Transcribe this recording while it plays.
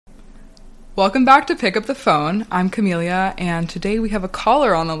Welcome back to Pick Up the Phone. I'm Camelia, and today we have a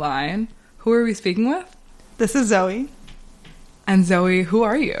caller on the line. Who are we speaking with? This is Zoe. And Zoe, who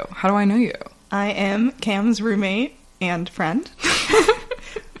are you? How do I know you? I am Cam's roommate and friend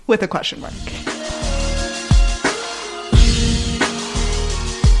with a question mark.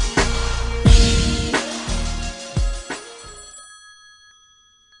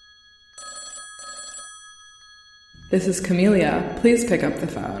 This is Camelia. Please pick up the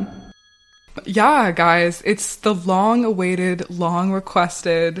phone. Yeah, guys, it's the long-awaited,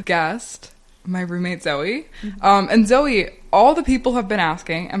 long-requested guest, my roommate Zoe. And Zoe, all the people have been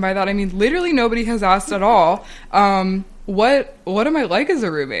asking, and by that I mean literally nobody has asked at all, what am I like as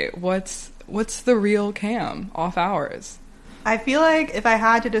a roommate? What's the real Cam off hours? I feel like if I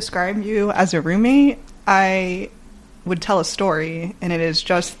had to describe you as a roommate, I would tell a story, and it is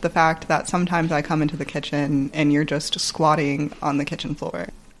just the fact that sometimes I come into the kitchen and you're just squatting on the kitchen floor.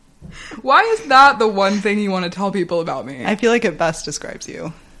 Why is that the one thing you want to tell people about me? I feel like it best describes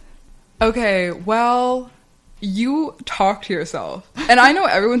you. Okay, well, you talk to yourself. And I know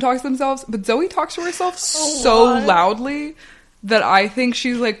everyone talks to themselves, but Zoe talks to herself so loudly that I think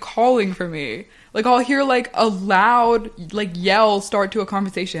she's, like, calling for me. Like, I'll hear, like, a loud, like, yell start to a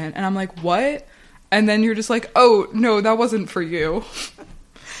conversation, and I'm like, what? And then you're just like, oh, no, that wasn't for you.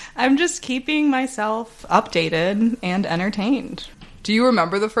 I'm just keeping myself updated and entertained. Do you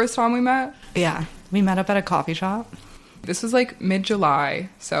remember the first time we met? Yeah, we met up at a coffee shop. This was like mid-July,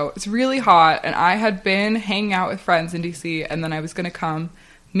 so it's really hot, and I had been hanging out with friends in DC, and then I was going to come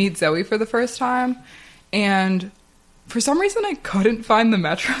meet Zoe for the first time, and for some reason I couldn't find the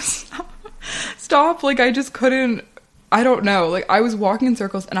metro stop. Like, I just couldn't. I don't know, like, I was walking in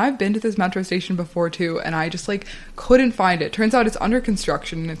circles, and I've been to this metro station before, too, and I just, like, couldn't find it. Turns out it's under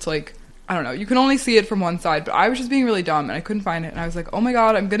construction, and it's, like, I don't know, you can only see it from one side, but I was just being really dumb, and I couldn't find it, and I was like, oh my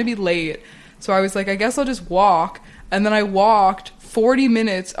god, I'm gonna be late. So I was like, I guess I'll just walk, and then I walked 40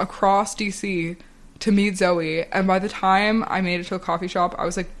 minutes across DC to meet Zoe, and by the time I made it to a coffee shop, I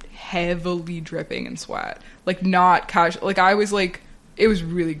was, like, heavily dripping in sweat. Like, not casual, like, I was, like, it was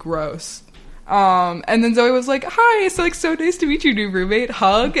really gross. And then Zoe was like, hi, it's like so nice to meet you, new roommate,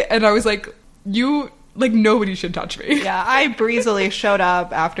 hug. And I was like, nobody should touch me. Yeah, I breezily showed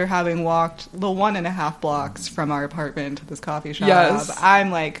up after having walked the 1.5 blocks from our apartment to this coffee shop. Yes.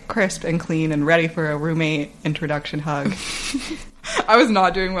 I'm like crisp and clean and ready for a roommate introduction hug. I was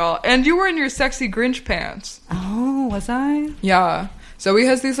not doing well. And you were in your sexy Grinch pants. Oh, was I? Yeah. Zoe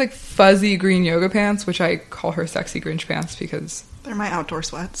has these like fuzzy green yoga pants, which I call her sexy Grinch pants because they're my outdoor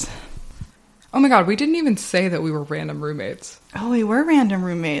sweats. Oh my god, we didn't even say that we were random roommates. Oh, we were random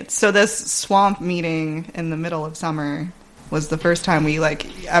roommates. So this swamp meeting in the middle of summer was the first time we,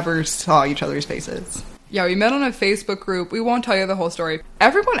 like, ever saw each other's faces. Yeah, we met on a Facebook group. We won't tell you the whole story.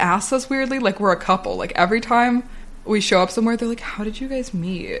 Everyone asks us weirdly, like, we're a couple. Like, every time we show up somewhere, they're like, how did you guys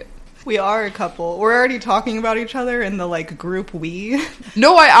meet? We are a couple. We're already talking about each other in the, like, group we.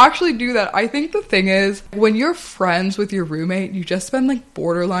 No, I actually do that. I think the thing is, when you're friends with your roommate, you just spend, like,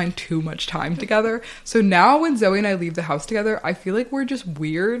 borderline too much time together. So now when Zoe and I leave the house together, I feel like we're just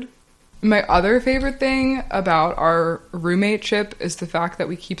weird. My other favorite thing about our roommate-ship is the fact that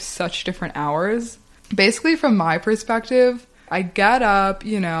we keep such different hours. Basically, from my perspective, I get up,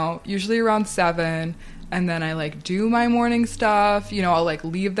 you know, usually around 7, and then I, like, do my morning stuff. You know, I'll, like,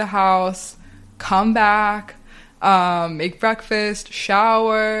 leave the house, come back, make breakfast,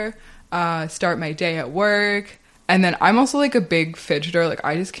 shower, start my day at work. And then I'm also, like, a big fidgeter. Like,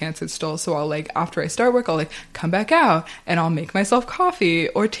 I just can't sit still. So I'll, like, after I start work, I'll, like, come back out and I'll make myself coffee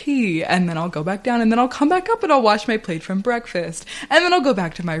or tea. And then I'll go back down and then I'll come back up and I'll wash my plate from breakfast. And then I'll go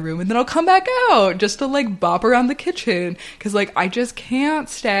back to my room and then I'll come back out just to, like, bop around the kitchen. Because, like, I just can't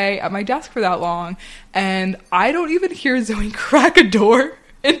stay at my desk for that long. And I don't even hear Zoe crack a door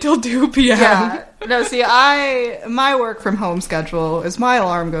until 2 p.m. Yeah. No, see, my work from home schedule is my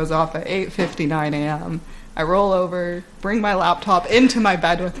alarm goes off at 8:59 a.m. I roll over, bring my laptop into my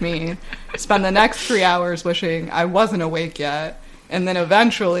bed with me, spend the next 3 hours wishing I wasn't awake yet, and then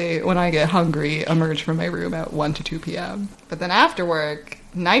eventually, when I get hungry, emerge from my room at 1 to 2 p.m. But then after work,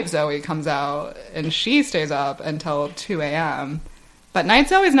 Night Zoe comes out, and she stays up until 2 a.m. But Night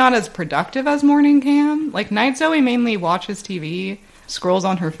Zoe's not as productive as Morning Cam. Like, Night Zoe mainly watches TV, scrolls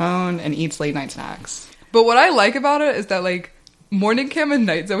on her phone, and eats late-night snacks. But what I like about it is that, like, Morning Cam and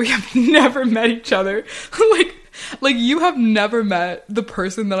Night Zoe have never met each other. like you have never met the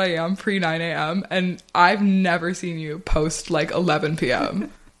person that I am pre 9 a.m. and I've never seen you post like 11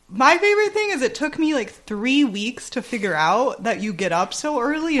 p.m. My favorite thing is it took me like 3 weeks to figure out that you get up so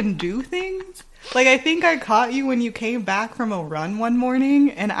early and do things. Like, I think I caught you when you came back from a run one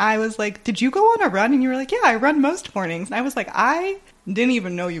morning, and I was like, did you go on a run? And you were like, yeah, I run most mornings. And I was like, I didn't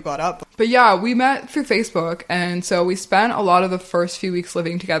even know you got up. But yeah, we met through Facebook, and so we spent a lot of the first few weeks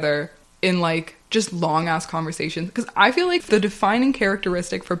living together in, like, just long-ass conversations. Because I feel like the defining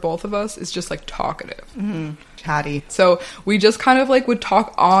characteristic for both of us is just, like, talkative. Mm-hmm. Chatty. So we just kind of, like, would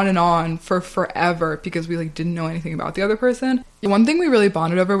talk on and on for forever because we, like, didn't know anything about the other person. One thing we really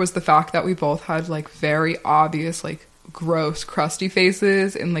bonded over was the fact that we both had, like, very obvious, like, gross, crusty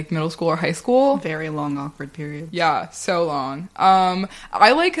faces in, like, middle school or high school. Very long, awkward period. Yeah, so long.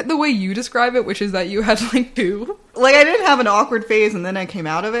 I like the way you describe it, which is that you had, like, two. Like, I didn't have an awkward phase and then I came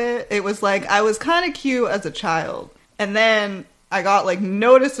out of it. It was like, I was kind of cute as a child. And then I got, like,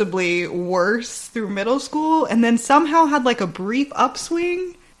 noticeably worse through middle school, and then somehow had, like, a brief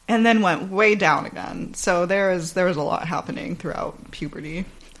upswing, and then went way down again. So there was a lot happening throughout puberty.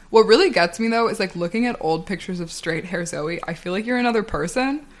 What really gets me, though, is, like, looking at old pictures of straight hair Zoe, I feel like you're another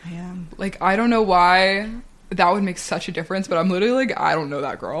person. I am. Like, I don't know why that would make such a difference, but I'm literally like, I don't know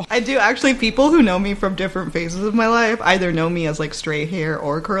that girl. I do. Actually, people who know me from different phases of my life either know me as, like, straight hair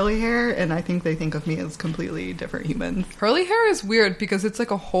or curly hair, and I think they think of me as completely different humans. Curly hair is weird because it's,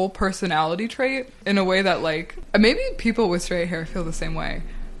 like, a whole personality trait in a way that, like, maybe people with straight hair feel the same way.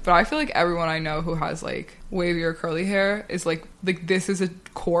 But I feel like everyone I know who has, like, wavy or curly hair is, like this is a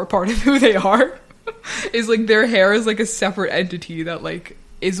core part of who they are. Is, like, their hair is, like, a separate entity that, like,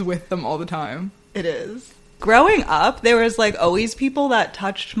 is with them all the time. It is. Growing up, there was, like, always people that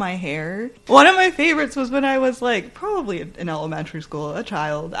touched my hair. One of my favorites was when I was, like, probably in elementary school, a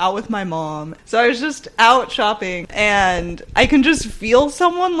child, out with my mom. So I was just out shopping, and I can just feel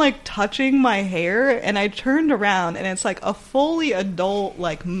someone, like, touching my hair, and I turned around, and it's, like, a fully adult,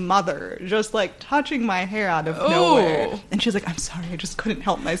 like, mother just, like, touching my hair out of nowhere. And she's like, I'm sorry, I just couldn't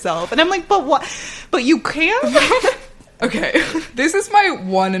help myself. And I'm like, but what? But you can? Okay, this is my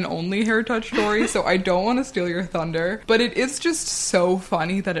one and only hair touch story, so I don't want to steal your thunder, but it is just so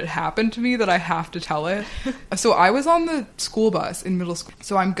funny that it happened to me that I have to tell it. So I was on the school bus in middle school,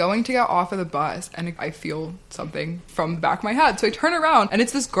 so I'm going to get off of the bus, and I feel something from the back of my head, so I turn around, and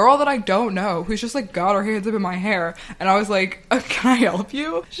it's this girl that I don't know, who's just, like, got her hands up in my hair, and I was like, can I help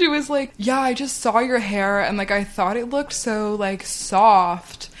you? She was like, yeah, I just saw your hair, and, like, I thought it looked so, like,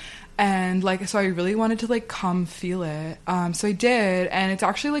 soft. And, like, so I really wanted to, like, come feel it. So I did, and it's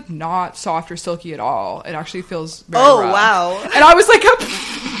actually, like, not soft or silky at all. It actually feels very rough. Wow. And I was like,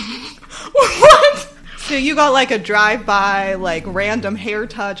 what? So you got, like, a drive-by, like, random hair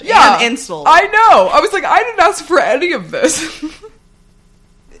touch Yeah, and insult. I know. I was like, I didn't ask for any of this.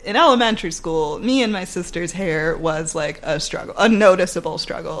 In elementary school, me and my sister's hair was, like, a struggle, a noticeable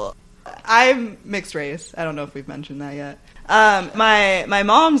struggle. I'm mixed race. I don't know if we've mentioned that yet. My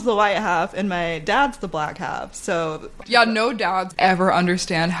mom's the white half and my dad's the black half. So yeah, no dads ever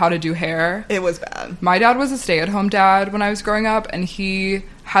understand how to do hair. It was bad. My dad was a stay-at-home dad when I was growing up, and he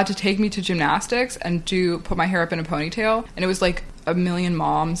had to take me to gymnastics and put my hair up in a ponytail, and it was like a million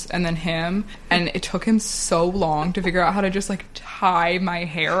moms and then him, and it took him so long to figure out how to just, like, tie my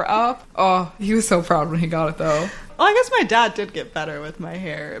hair up. Oh, he was so proud when he got it, though. Well, I guess my dad did get better with my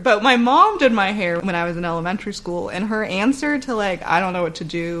hair, but my mom did my hair when I was in elementary school, and her answer to, like, I don't know what to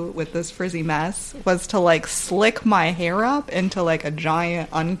do with this frizzy mess was to, like, slick my hair up into, like, a giant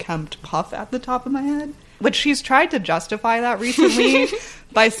unkempt puff at the top of my head. Which she's tried to justify that recently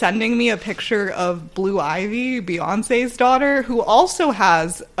by sending me a picture of Blue Ivy, Beyonce's daughter, who also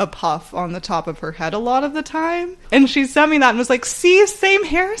has a puff on the top of her head a lot of the time. And she sent me that and was like, see, same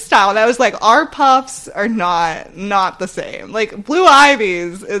hairstyle. And I was like, our puffs are not the same. Like, Blue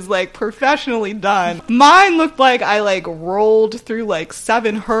Ivy's is, like, professionally done. Mine looked like I, like, rolled through, like,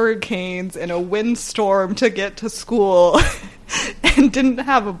 7 hurricanes in a windstorm to get to school and didn't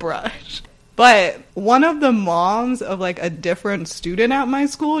have a brush. But one of the moms of, like, a different student at my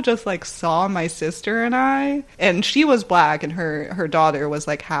school just, like, saw my sister and I, and she was black and her daughter was,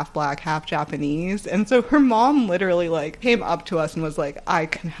 like, half black, half Japanese. And so her mom literally, like, came up to us and was like, I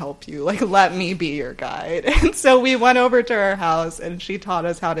can help you. Like, let me be your guide. And so we went over to her house and she taught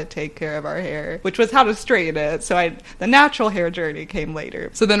us how to take care of our hair, which was how to straighten it. So the natural hair journey came later.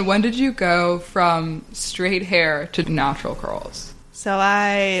 So then when did you go from straight hair to natural curls? So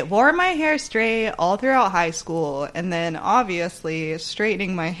I wore my hair straight all throughout high school, and then obviously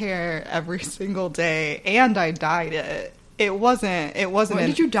straightening my hair every single day, and I dyed it. It wasn't. When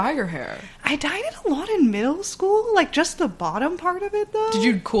did you dye your hair? I I dyed it a lot in middle school, like just the bottom part of it though. Did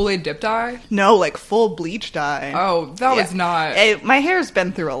you Kool-Aid dip dye? No, like full bleach dye. Oh, that was not... My hair's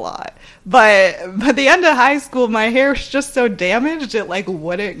been through a lot. But by the end of high school, my hair's just so damaged it like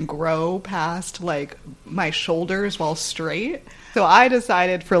wouldn't grow past like my shoulders while straight. So I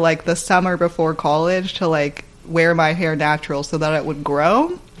decided for like the summer before college to like wear my hair natural so that it would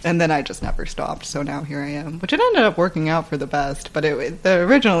grow. And then I just never stopped, so now here I am. Which it ended up working out for the best, but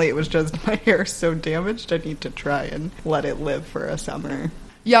originally it was just my hair is so damaged I need to try and let it live for a summer.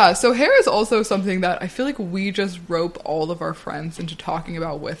 Yeah, so hair is also something that I feel like we just rope all of our friends into talking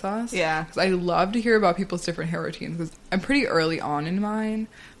about with us. Yeah. Because I love to hear about people's different hair routines, because I'm pretty early on in mine.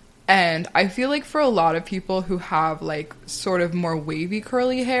 And I feel like for a lot of people who have like sort of more wavy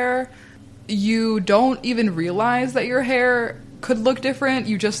curly hair, you don't even realize that your hair could look different.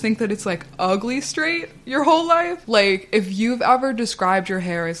 You just think that it's like ugly straight your whole life. Like if you've ever described your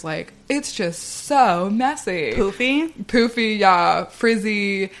hair as like, it's just so messy. Poofy, yeah.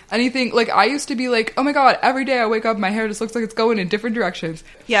 Frizzy, anything. Like I used to be like, oh my god, every day I wake up my hair just looks like it's going in different directions.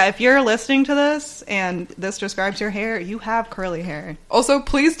 Yeah, if you're listening to this and this describes your hair, you have curly hair. Also,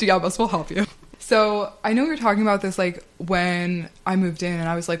 please DM us, we'll help you. So I know we were talking about this like when I moved in and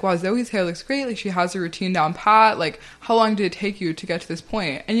I was like, wow, Zoe's hair looks great. Like she has her routine down pat. Like how long did it take you to get to this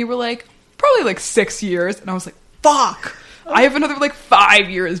point? And you were like, probably like 6 years. And I was like, fuck, I have another like 5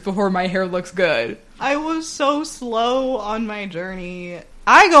 years before my hair looks good. I was so slow on my journey.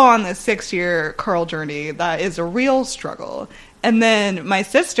 I go on this 6-year curl journey that is a real struggle. And then my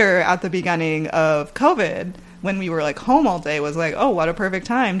sister at the beginning of COVID, when we were like home all day, was like, oh, what a perfect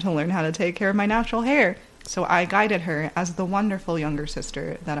time to learn how to take care of my natural hair. So I guided her as the wonderful younger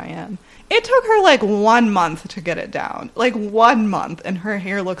sister that I am. It took her like 1 month to get it down. Like 1 month, and her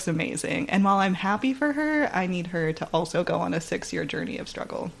hair looks amazing. And while I'm happy for her, I need her to also go on a 6-year journey of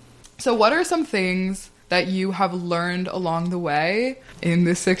struggle. So what are some things that you have learned along the way in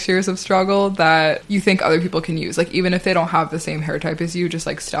this 6 years of struggle that you think other people can use? Like even if they don't have the same hair type as you, just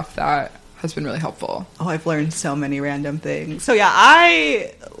like stuff that has been really helpful. Oh, I've learned so many random things. So yeah,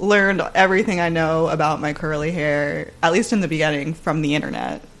 I learned everything I know about my curly hair, at least in the beginning, from the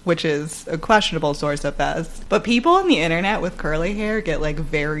internet, which is a questionable source at best. But people on the internet with curly hair get like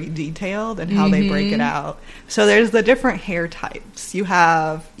very detailed in how they break it out. So there's the different hair types. You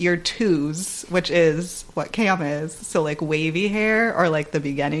have your twos, which is what Cam is. So like wavy hair or like the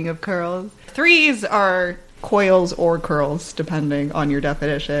beginning of curls. Threes are coils or curls, depending on your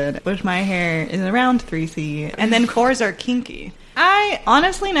definition, which my hair is around 3C. And then 4s are kinky. I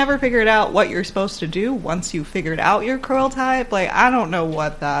honestly never figured out what you're supposed to do once you figured out your curl type. Like, I don't know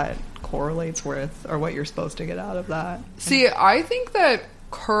what that correlates with or what you're supposed to get out of that. See, I think that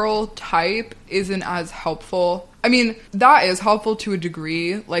curl type isn't as helpful. I mean, that is helpful to a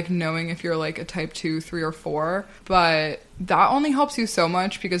degree, like knowing if you're like a type 2, 3, or 4, but that only helps you so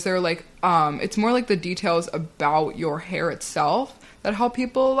much because they're like, it's more like the details about your hair itself that help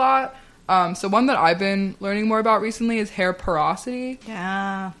people a lot. So one that I've been learning more about recently is hair porosity.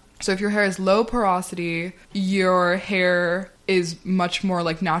 Yeah. So if your hair is low porosity, your hair is much more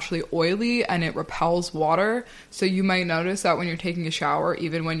like naturally oily and it repels water. So you might notice that when you're taking a shower,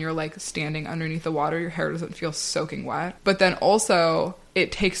 even when you're like standing underneath the water, your hair doesn't feel soaking wet. But then also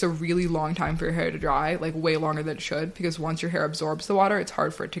it takes a really long time for your hair to dry, like way longer than it should, because once your hair absorbs the water, it's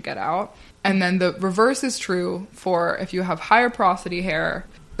hard for it to get out. And then the reverse is true for if you have higher porosity hair.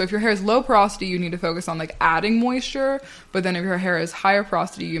 So if your hair is low porosity, you need to focus on like adding moisture, but then if your hair is higher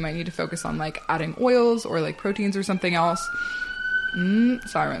porosity, you might need to focus on like adding oils or like proteins or something else.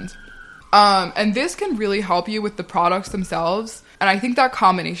 Sirens. And this can really help you with the products themselves. And I think that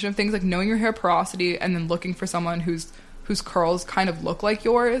combination of things, like knowing your hair porosity and then looking for someone whose curls kind of look like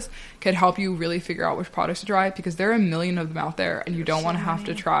yours, can help you really figure out which products to try, because there are a million of them out there and you don't want to have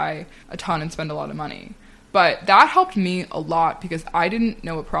to try a ton and spend a lot of money. But that helped me a lot because I didn't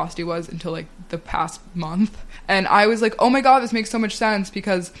know what porosity was until like the past month. And I was like, oh my god, this makes so much sense,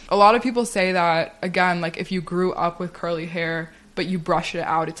 because a lot of people say that, again, like if you grew up with curly hair but you brush it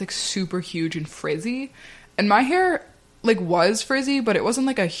out, it's like super huge and frizzy. And my hair like was frizzy, but it wasn't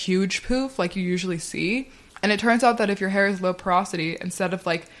like a huge poof like you usually see. And it turns out that if your hair is low porosity, instead of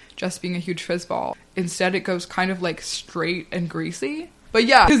like just being a huge frizz ball, instead it goes kind of like straight and greasy. But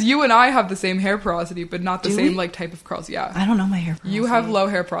yeah, because you and I have the same hair porosity, but not the same like type of curls. Yeah. I don't know my hair porosity. You have low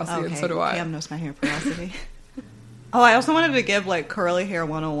hair porosity, and so do I. Cam knows my hair porosity. Oh, I also wanted to give like curly hair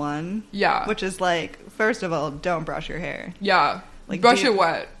 101. Yeah. Which is like, first of all, don't brush your hair. Yeah. Like brush it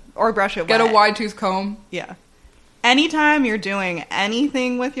wet. Or brush it wet. Get a wide tooth comb. Yeah. anytime you're doing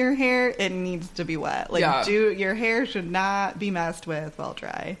anything with your hair, it needs to be wet. Like, Yeah. your hair should not be messed with while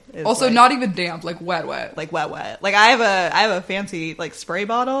dry. It's Also, like, not even damp, like wet. like wet. Like, I have a fancy like spray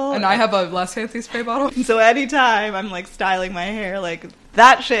bottle, And I have a less fancy spray bottle. so anytime I'm like styling my hair, like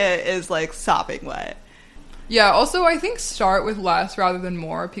that shit is like sopping wet. Yeah, also I think start with less rather than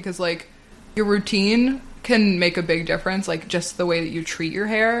more, because like your routine can make a big difference, like just the way that you treat your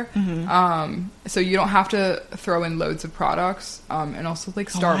hair. So you don't have to throw in loads of products, and also like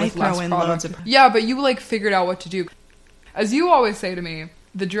start with less products. Yeah, but you like figured out what to do. As you always say to me,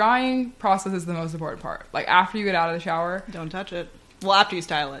 the drying process is the most important part. Like after you get out of the shower, Don't touch it. Well, after you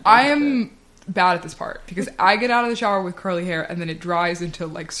style it. I am bad at this part because I get out of the shower with curly hair and then it dries into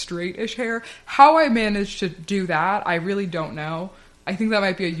like straight-ish hair. How I managed to do that, I really don't know. I think that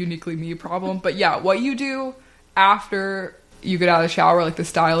might be a uniquely me problem. But yeah, what you do after you get out of the shower, like the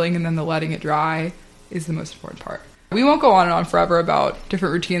styling and then the letting it dry, is the most important part. We won't go on and on forever about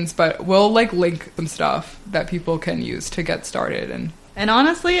different routines, but we'll like link some stuff that people can use to get started. And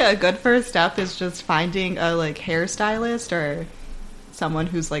honestly, a good first step is just finding a like hairstylist or someone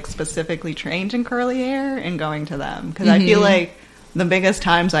who's like specifically trained in curly hair and going to them. Because I feel like the biggest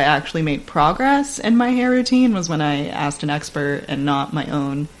times I actually made progress in my hair routine was when I asked an expert and not my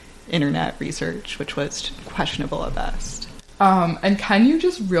own internet research, which was questionable at best. And can you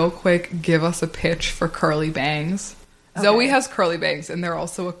just real quick give us a pitch for curly bangs? Okay. Zoe has curly bangs, and they're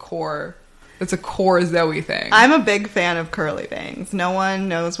also it's a core Zoe thing. I'm a big fan of curly bangs. No one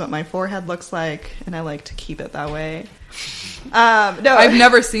knows what my forehead looks like, and I like to keep it that way. No, I've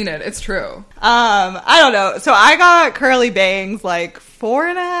never seen it. It's true. I don't know. So I got curly bangs like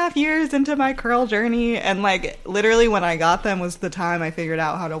 4.5 years into my curl journey, and like literally when I got them was the time I figured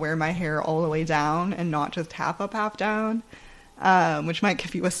out how to wear my hair all the way down and not just half up, half down, which might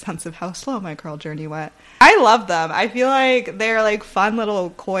give you a sense of how slow my curl journey went. I love them. I feel like they're like fun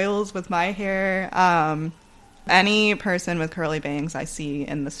little coils with my hair. Any person with curly bangs I see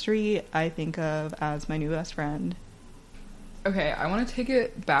in the street, I think of as my new best friend. Okay, I want to take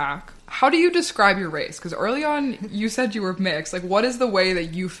it back. How do you describe your race? Because early on, you said you were mixed. Like, what is the way that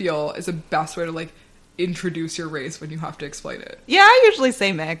you feel is the best way to, like, introduce your race when you have to explain it? Yeah, I usually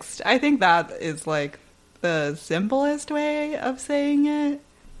say mixed. I think that is, like, the simplest way of saying it.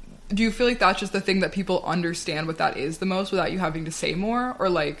 Do you feel like that's just the thing that people understand what that is the most without you having to say more? Or,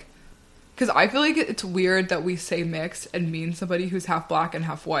 like... Because I feel like it's weird that we say mixed and mean somebody who's half black and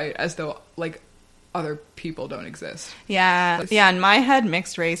half white as though, like... other people don't exist. Yeah. Yeah, in my head,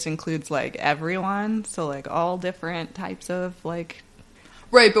 mixed race includes, like, everyone. So, like, all different types of, like...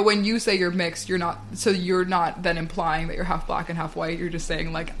 Right, but when you say you're mixed, you're not... So you're not then implying that you're half black and half white. You're just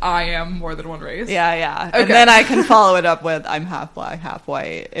saying, like, I am more than one race. Yeah. Okay. And then I can follow it up with I'm half black, half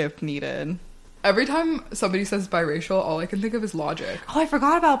white, if needed. Every time somebody says biracial, all I can think of is logic. Oh, I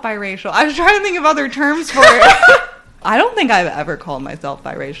forgot about biracial. I was trying to think of other terms for it. I don't think I've ever called myself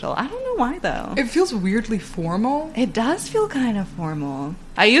biracial. I don't know why, though. It feels weirdly formal. It does feel kind of formal.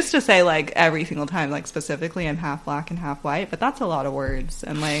 I used to say, like, every single time, like, specifically I'm half black and half white, but that's a lot of words.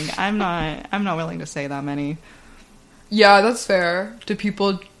 And, like, I'm not willing to say that many. Yeah, that's fair. Do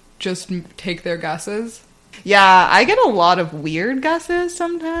people just take their guesses? Yeah, I get a lot of weird guesses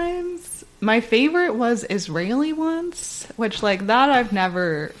sometimes. My favorite was Israeli once, which, like, that I've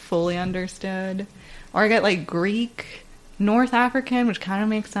never fully understood. Or I get, like, Greek, North African, which kind of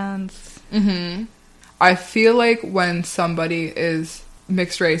makes sense. Mm-hmm. I feel like when somebody is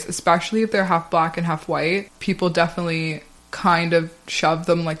mixed race, especially if they're half black and half white, people definitely kind of shove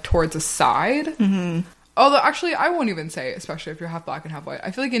them, like, towards a side. Mm-hmm. Although, actually, I won't even say, especially if you're half black and half white.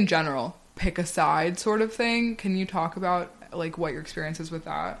 I feel like, in general, pick a side sort of thing. Can you talk about, like, what your experience is with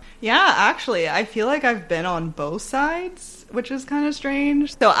that? Yeah, actually, I feel like I've been on both sides, which is kind of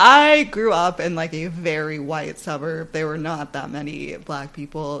strange. So I grew up in, like, a very white suburb. There were not that many black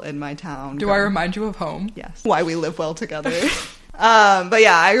people in my town. Do I remind you of home? Yes. Why we live well together. But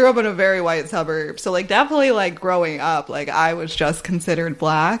yeah, I grew up in a very white suburb. So, like, definitely, like, growing up, like, I was just considered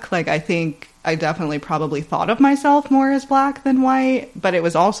black. Like, I think I definitely probably thought of myself more as black than white, but it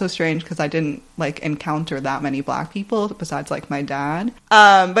was also strange because I didn't, like, encounter that many black people besides, like, my dad.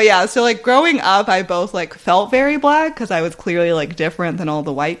 But yeah, so, like, growing up, I both, like, felt very black because I was clearly, like, different than all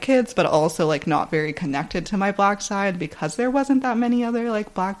the white kids, but also, like, not very connected to my black side because there wasn't that many other,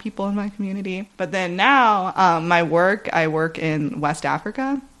 like, black people in my community. But then now, I work in West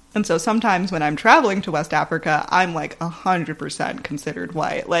Africa. And so sometimes when I'm traveling to West Africa, I'm like 100% considered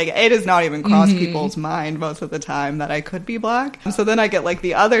white. Like, it does not even cross people's mind most of the time that I could be black. So then I get like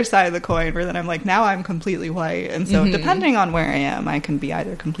the other side of the coin where then I'm like, now I'm completely white. And so depending on where I am, I can be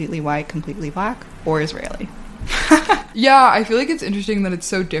either completely white, completely black, or Israeli. Yeah, I feel like it's interesting that it's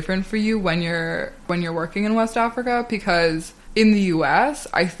so different for you when you're working in West Africa, because in the US,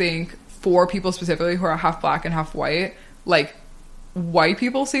 I think for people specifically who are half black and half white, like, white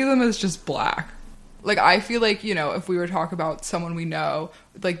people see them as just black. Like, I feel like, you know, if we were to talk about someone we know,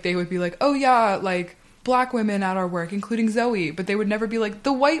 like, they would be like, oh yeah, like, black women at our work, including Zoe, but they would never be like,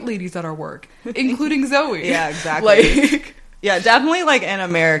 the white ladies at our work, including Zoe. Yeah, exactly. Like, yeah, definitely, like, in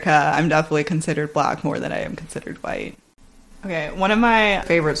America, I'm definitely considered black more than I am considered white. Okay, one of my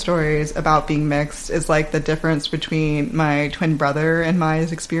favorite stories about being mixed is, like, the difference between my twin brother and my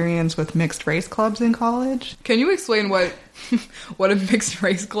experience with mixed race clubs in college. can you explain what a mixed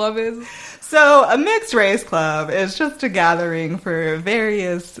race club is? So, a mixed race club is just a gathering for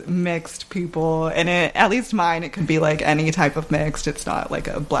various mixed people, and at least mine, it could be, like, any type of mixed. It's not, like,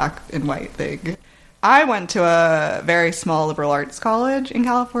 a black and white thing. I went to a very small liberal arts college in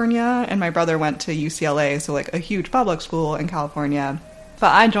California, and my brother went to UCLA, so, like, a huge public school in California.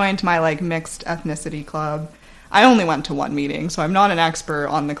 But I joined my, like, mixed ethnicity club. I only went to one meeting, so I'm not an expert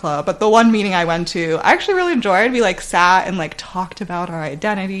on the club, but the one meeting I went to, I actually really enjoyed. We, like, sat and, like, talked about our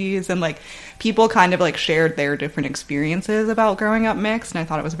identities, and, like, people kind of, like, shared their different experiences about growing up mixed, and I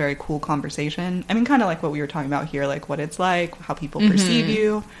thought it was a very cool conversation. I mean, kind of like what we were talking about here, like, what it's like, how people perceive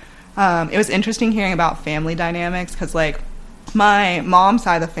you. It was interesting hearing about family dynamics, because, like, my mom's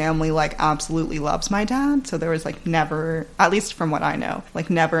side of the family, like, absolutely loves my dad, so there was, like, never, at least from what I know, like,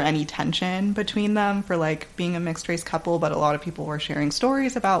 never any tension between them for, like, being a mixed race couple. But a lot of people were sharing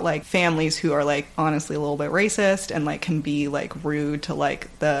stories about, like, families who are, like, honestly a little bit racist and, like, can be, like, rude to,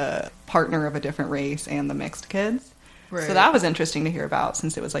 like, the partner of a different race and the mixed kids. Right. So that was interesting to hear about,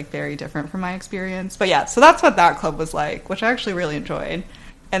 since it was, like, very different from my experience. But yeah, so that's what that club was like, which I actually really enjoyed.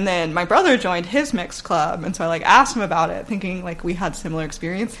 And then my brother joined his mixed club, and so I, like, asked him about it, thinking, like, we had similar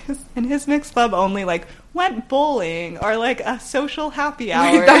experiences. And his mixed club only, like, went bowling or, like, a social happy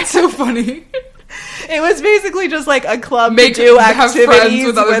hour. Wait, that's so funny. It was basically just, like, a club to do activities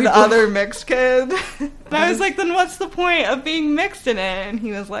with other mixed kids. And I was like, then what's the point of being mixed in it? And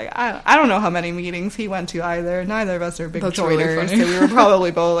he was like, I don't know how many meetings he went to either. Neither of us are big joiners, so we were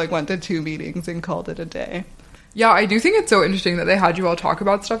probably both, like, went to 2 meetings and called it a day. Yeah, I do think it's so interesting that they had you all talk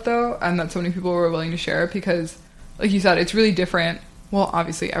about stuff, though, and that so many people were willing to share it, because, like you said, it's really different. Well,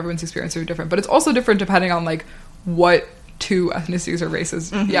 obviously, everyone's experiences are different, but it's also different depending on, like, what 2 ethnicities or races.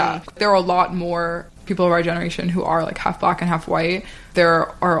 Mm-hmm. Yeah, there are a lot more people of our generation who are, like, half black and half white. There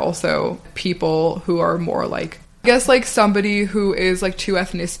are also people who are more, like, I guess, like, somebody who is, like, 2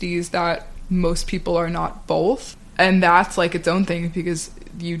 ethnicities that most people are not both. And that's, like, its own thing, because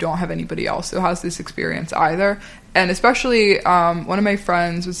you don't have anybody else who has this experience either. And especially one of my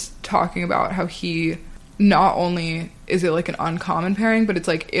friends was talking about how he, not only is it, like, an uncommon pairing, but it's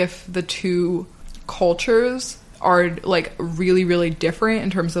like if the 2 cultures are, like, really, really different in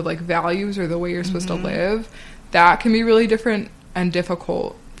terms of, like, values or the way you're supposed to live, that can be really different and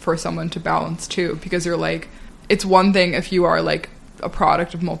difficult for someone to balance too, because you're, like, it's one thing if you are, like, a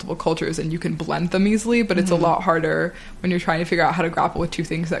product of multiple cultures and you can blend them easily, but it's a lot harder when you're trying to figure out how to grapple with 2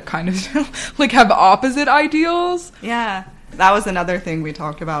 things that kind of like have opposite ideals. Yeah, that was another thing we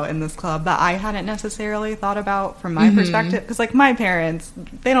talked about in this club that I hadn't necessarily thought about from my perspective, because, like, my parents,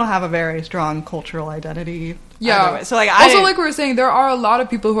 they don't have a very strong cultural identity. Yeah, so, like, also, like we were saying, there are a lot of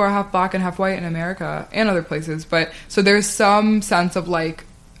people who are half black and half white in America and other places, but so there's some sense of, like,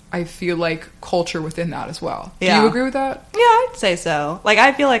 I feel like culture within that as well. Yeah. Do you agree with that? Yeah, I'd say so. Like,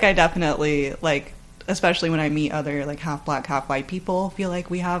 I feel like I definitely, like, especially when I meet other, like, half black, half white people, feel like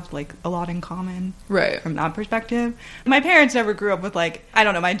we have, like, a lot in common. Right. From that perspective. My parents never grew up with, like, I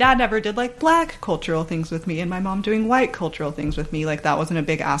don't know, my dad never did, like, black cultural things with me, and my mom doing white cultural things with me. Like, that wasn't a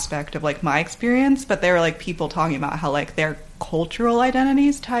big aspect of, like, my experience, but there were, like, people talking about how, like, their cultural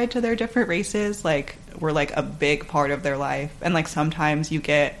identities tied to their different races, like, were, like, a big part of their life. And, like, sometimes you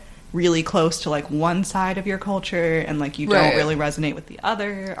get really close to, like, one side of your culture and, like, you don't really resonate with the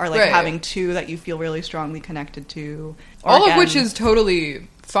other, or, like, having 2 that you feel really strongly connected to. All of which is totally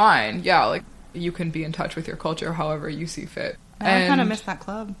fine. Yeah, like, you can be in touch with your culture however you see fit. And I kind of miss that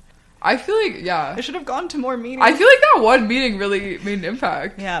club. I feel like, yeah. I should have gone to more meetings. I feel like that one meeting really made an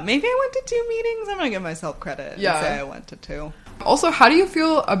impact. Yeah, maybe I went to 2 meetings. I'm going to give myself credit and say I went to 2. Also, how do you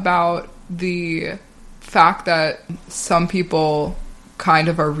feel about the fact that some people kind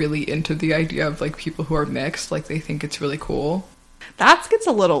of are really into the idea of, like, people who are mixed, like, they think it's really cool? That gets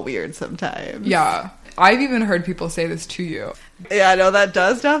a little weird sometimes. Yeah. I've even heard people say this to you. Yeah, no, that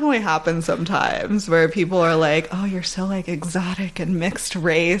does definitely happen sometimes where people are like, oh, you're so like exotic and mixed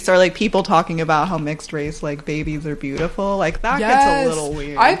race, or like people talking about how mixed race like babies are beautiful. Like that gets a little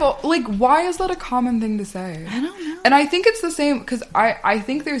weird. Like, why is that a common thing to say? I don't know. And I think it's the same because I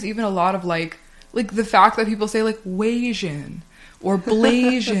think there's even a lot of like the fact that people say like Wasian or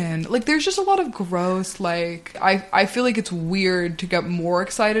Blasian. Like there's just a lot of gross, like I feel like it's weird to get more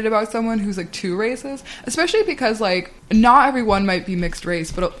excited about someone who's like two races, especially because like not everyone might be mixed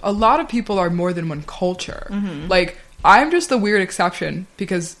race, but a lot of people are more than one culture. Mm-hmm. Like I'm just the weird exception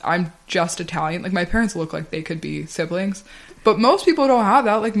because I'm just Italian. Like my parents look like they could be siblings, but most people don't have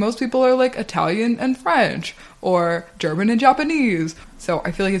that. Like most people are like Italian and French or German and Japanese. So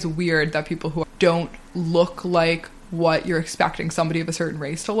I feel like it's weird that people who don't look like what you're expecting somebody of a certain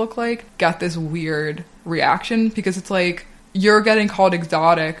race to look like get this weird reaction, because it's like you're getting called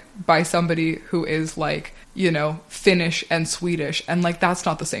exotic by somebody who is like, you know, Finnish and Swedish, and like that's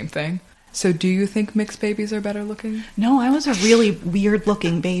not the same thing. So do you think mixed babies are better looking? No, I was a really weird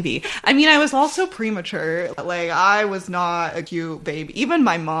looking baby. I mean, I was also premature. Like, I was not a cute baby. Even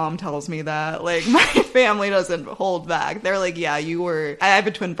my mom tells me that. Like, my family doesn't hold back. They're like, yeah, you were... I have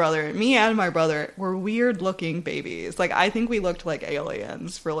a twin brother. Me and my brother were weird looking babies. Like, I think we looked like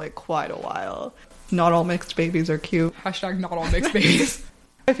aliens for like quite a while. Not all mixed babies are cute. Hashtag not all mixed babies.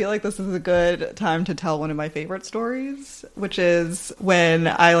 I feel like this is a good time to tell one of my favorite stories, which is when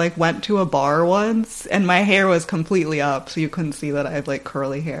I like went to a bar once and my hair was completely up, so you couldn't see that I have like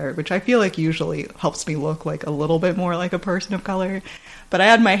curly hair, which I feel like usually helps me look like a little bit more like a person of color. But I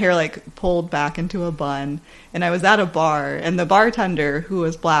had my hair like pulled back into a bun, and I was at a bar, and the bartender, who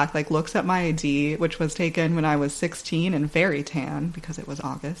was black, like looks at my ID, which was taken when I was 16 and very tan because it was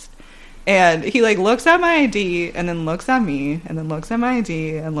August. And he like looks at my ID and then looks at me and then looks at my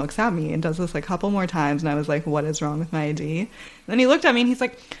ID and looks at me and does this like a couple more times. And I was like, what is wrong with my ID? And then he looked at me and he's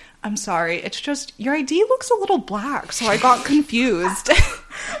like, I'm sorry, it's just your ID looks a little black. So I got confused.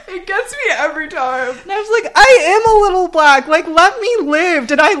 It gets me every time. And I was like, I am a little black. Like, let me live.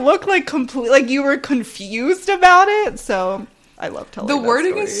 Did I look like like you were confused about it? So... I love telling the that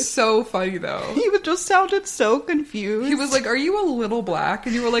wording story. is so funny though. He just sounded so confused. He was like, are you a little black?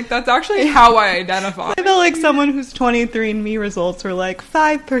 And you were like, that's actually how I identify. I felt like someone whose 23andMe results were like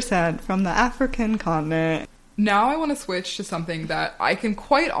 5% from the African continent. Now I want to switch to something that I can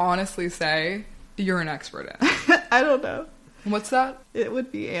quite honestly say you're an expert in. I don't know. What's that? It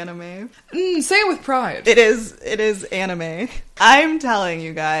would be anime. Say it with pride. It is anime. I'm telling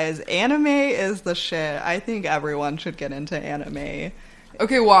you guys, anime is the shit. I think everyone should get into anime.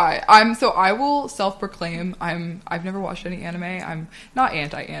 Okay, why? I will self-proclaim I've never watched any anime. I'm not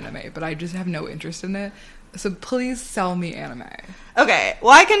anti-anime, but I just have no interest in it. So please sell me anime. Okay,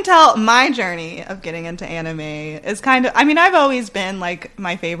 well, I can tell my journey of getting into anime is kind of... I mean, I've always been, like,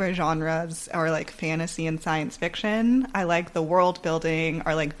 my favorite genres are, like, fantasy and science fiction. I like the world building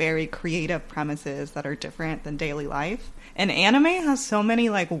or, like, very creative premises that are different than daily life. And anime has so many,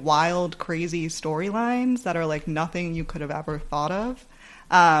 like, wild, crazy storylines that are, like, nothing you could have ever thought of.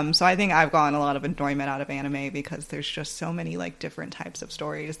 So I think I've gotten a lot of enjoyment out of anime because there's just so many like different types of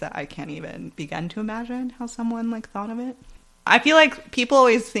stories that I can't even begin to imagine how someone like thought of it. I feel like people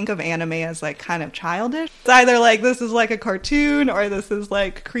always think of anime as like kind of childish. It's either like this is like a cartoon or this is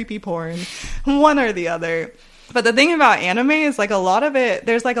like creepy porn, one or the other. But the thing about anime is like a lot of it,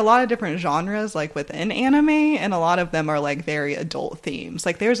 there's like a lot of different genres like within anime, and a lot of them are like very adult themes.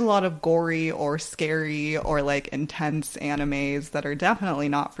 Like there's a lot of gory or scary or like intense animes that are definitely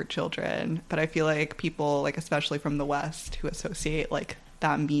not for children. But I feel like people like especially from the West who associate like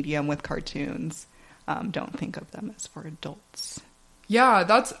that medium with cartoons don't think of them as for adults. Yeah,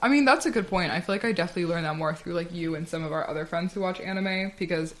 that's a good point. I feel like I definitely learned that more through like you and some of our other friends who watch anime,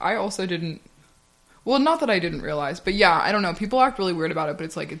 because I also didn't. Well, not that I didn't realize, but yeah, I don't know. People act really weird about it, but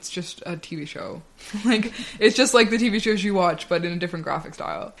it's like, it's just a TV show. Like, it's just like the TV shows you watch, but in a different graphic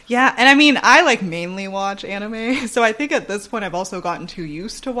style. Yeah, and I mean, I like mainly watch anime, so I think at this point I've also gotten too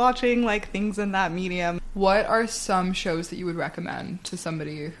used to watching like things in that medium. What are some shows that you would recommend to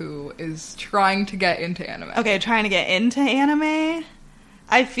somebody who is trying to get into anime? Okay, trying to get into anime?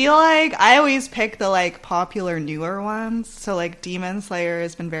 I feel like I always pick the like popular newer ones. So like Demon Slayer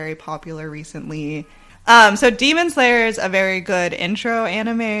has been very popular recently. So Demon Slayer is a very good intro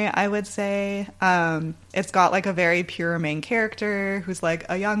anime, I would say. It's got like a very pure main character who's like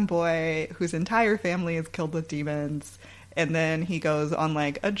a young boy whose entire family is killed with demons. And then he goes on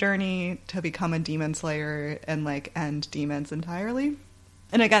like a journey to become a demon slayer and like end demons entirely.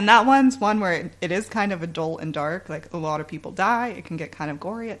 And again, that one's one where it is kind of adult and dark. Like, a lot of people die. It can get kind of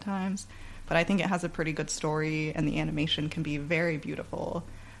gory at times. but I think it has a pretty good story, and the animation can be very beautiful.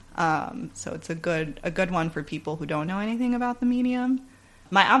 So it's a good one for people who don't know anything about the medium.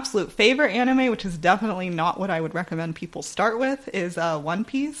 My absolute favorite anime, which is definitely not what I would recommend people start with, is One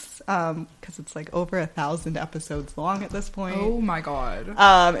Piece, because it's like over 1,000 episodes long at this point. Oh my god.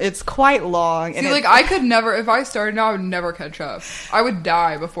 It's quite long. See, like, I could never, if I started now, I would never catch up. I would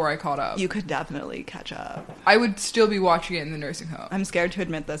die before I caught up. You could definitely catch up. I would still be watching it in the nursing home. I'm scared to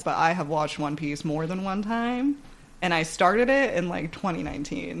admit this, but I have watched One Piece more than one time, and I started it in like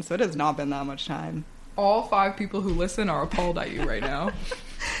 2019, so it has not been that much time. All 5 people who listen are appalled at you right now.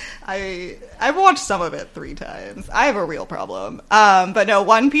 I've watched some of it 3 times. I have a real problem. But no,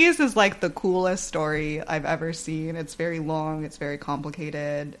 One Piece is like the coolest story I've ever seen. It's very long. It's very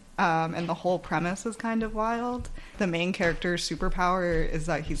complicated. And the whole premise is kind of wild. The main character's superpower is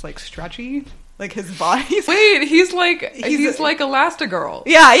that he's like stretchy. Like his body's... Wait, he's like Elastigirl.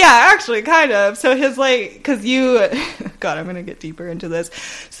 Yeah, actually, kind of. So his like... Because you... God, I'm going to get deeper into this.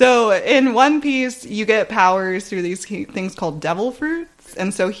 So in One Piece, you get powers through these things called devil fruits.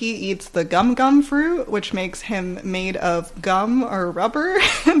 And so he eats the gum fruit, which makes him made of gum or rubber.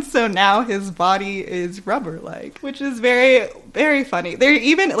 And so now his body is rubber-like, which is very, very funny. They're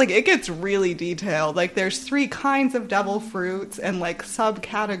even, like, it gets really detailed. Like, there's 3 kinds of devil fruits and, like,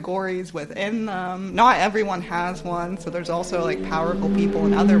 subcategories within them. Not everyone has one, so there's also, like, powerful people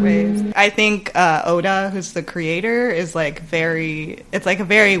in other ways. I think Oda, who's the creator, is, like, it's, like, a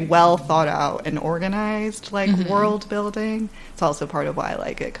very well thought out and organized, like, world building. It's also part of why I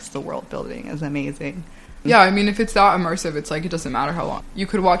like it, because the world building is amazing. Yeah, I mean, if it's that immersive, it's like, it doesn't matter how long. You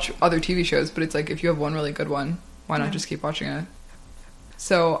could watch other TV shows, but it's like, if you have one really good one, why not just keep watching it?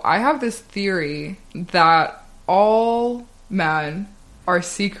 So I have this theory that all men are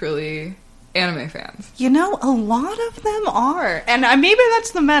secretly anime fans. You know, a lot of them are. And maybe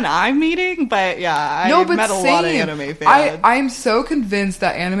that's the men I'm meeting, but yeah, I've met a lot of anime fans. I'm so convinced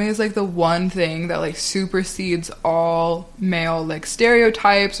that anime is like the one thing that like supersedes all male like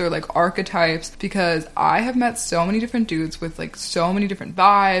stereotypes or like archetypes, because I have met so many different dudes with like so many different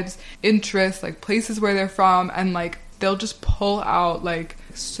vibes, interests, like places where they're from, and like they'll just pull out like,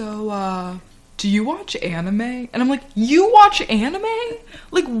 so do you watch anime? And I'm like, you watch anime?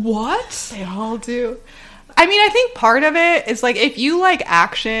 Like, what? They all do. I mean, I think part of it is, like, if you like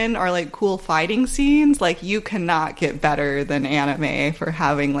action or, like, cool fighting scenes, like, you cannot get better than anime for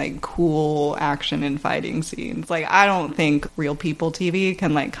having, like, cool action and fighting scenes. Like, I don't think Real People TV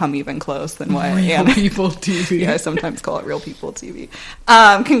can, like, come even close than what Real People TV. Yeah, I sometimes call it Real People TV.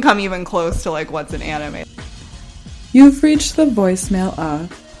 Can come even close to, like, what's an anime. You've reached the voicemail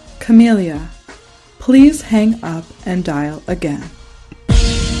of Camellia. Please hang up and dial again.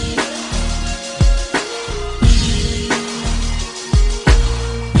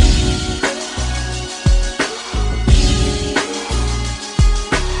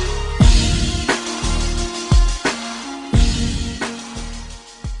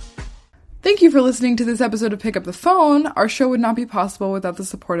 Thank you for listening to this episode of Pick Up the Phone. Our show would not be possible without the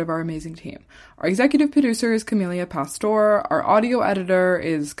support of our amazing team. Our executive producer is Camellia Pastor. Our audio editor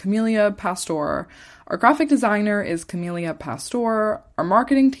is Camellia Pastor. Our graphic designer is Camellia Pastor. Our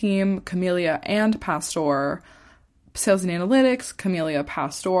marketing team, Camellia and Pastor. Sales and analytics, Camellia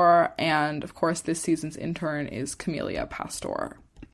Pastor. And, of course, this season's intern is Camellia Pastor.